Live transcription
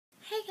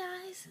Hey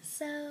guys,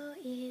 so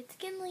it's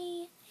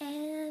Kinley,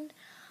 and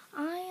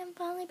I am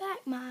finally back.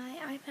 My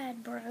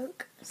iPad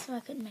broke, so I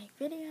couldn't make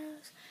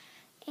videos,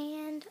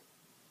 and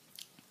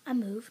I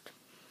moved.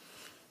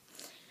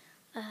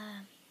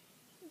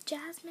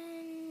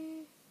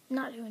 Jasmine,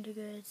 not doing too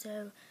good, so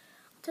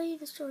I'll tell you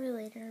the story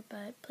later,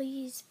 but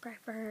please pray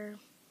for her.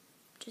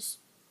 Just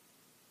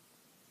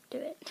do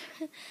it.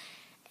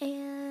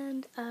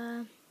 And,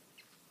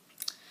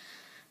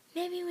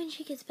 maybe when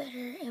she gets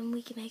better and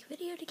we can make a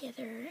video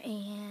together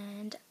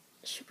and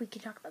we can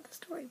talk about the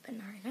story, but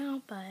not right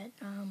now. But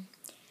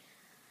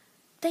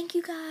thank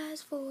you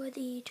guys for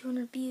the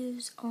 200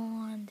 views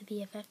on the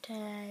BFF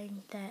tag.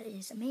 That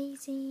is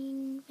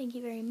amazing. Thank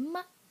you very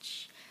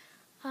much.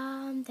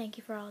 Thank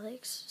you for all the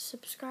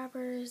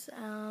subscribers.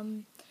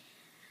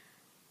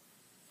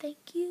 Thank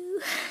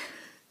you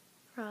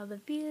for all the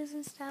views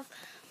and stuff.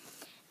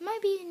 It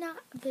might be not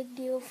a big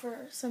deal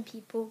for some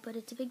people, but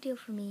it's a big deal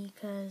for me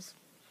because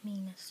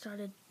it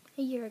started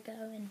a year ago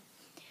and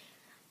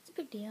it's a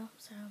big deal.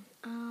 So,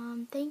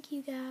 thank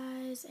you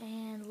guys,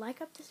 and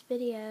like up this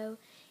video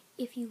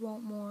if you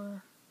want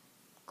more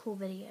cool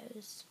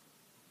videos.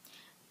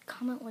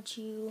 Comment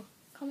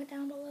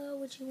down below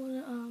what you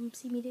want to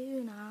see me do,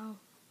 and I'll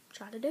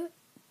try to do it.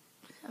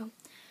 So,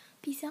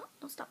 peace out.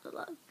 Don't stop the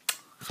love.